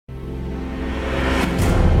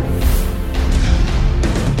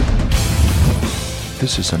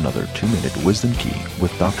This is another 2-minute Wisdom Key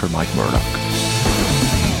with Dr. Mike Murdock.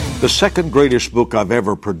 The second greatest book I've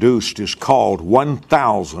ever produced is called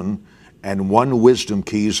 1001 Wisdom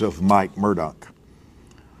Keys of Mike Murdock.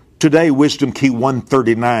 Today, Wisdom Key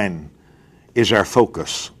 139 is our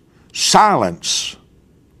focus. Silence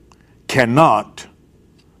cannot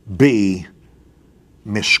be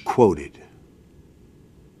misquoted.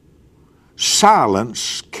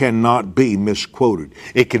 Silence cannot be misquoted.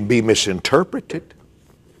 It can be misinterpreted,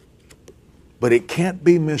 but it can't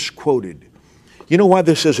be misquoted. You know why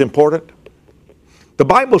this is important? The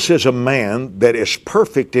Bible says a man that is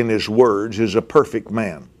perfect in his words is a perfect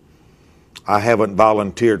man. I haven't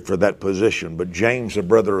volunteered for that position, but James, the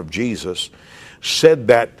brother of Jesus, said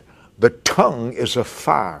that the tongue is a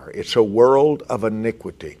fire. It's a world of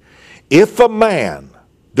iniquity. If a man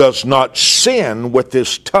does not sin with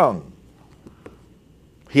his tongue,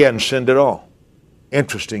 he hadn't sinned at all.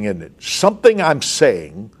 Interesting, isn't it? Something I'm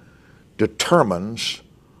saying determines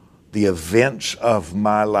the events of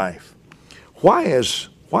my life. Why is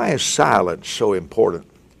silence so important?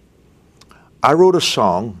 I wrote a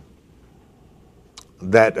song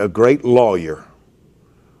that a great lawyer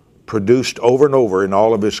produced over and over in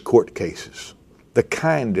all of his court cases. The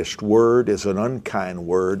kindest word is an unkind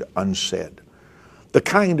word unsaid. The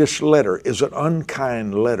kindest letter is an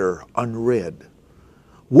unkind letter unread.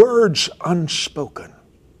 Words unspoken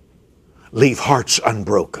leave hearts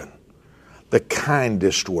unbroken. The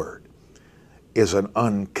kindest word is an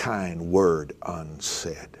unkind word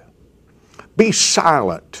unsaid. Be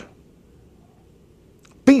silent.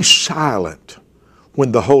 Be silent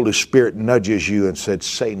when the Holy Spirit nudges you and said,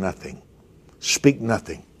 say nothing, speak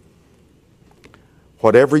nothing.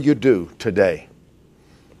 Whatever you do today,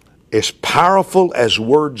 as powerful as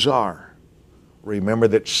words are, remember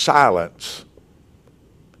that silence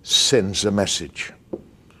sends a message,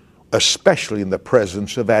 especially in the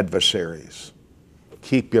presence of adversaries.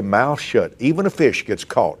 Keep your mouth shut. Even a fish gets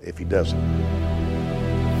caught if he doesn't.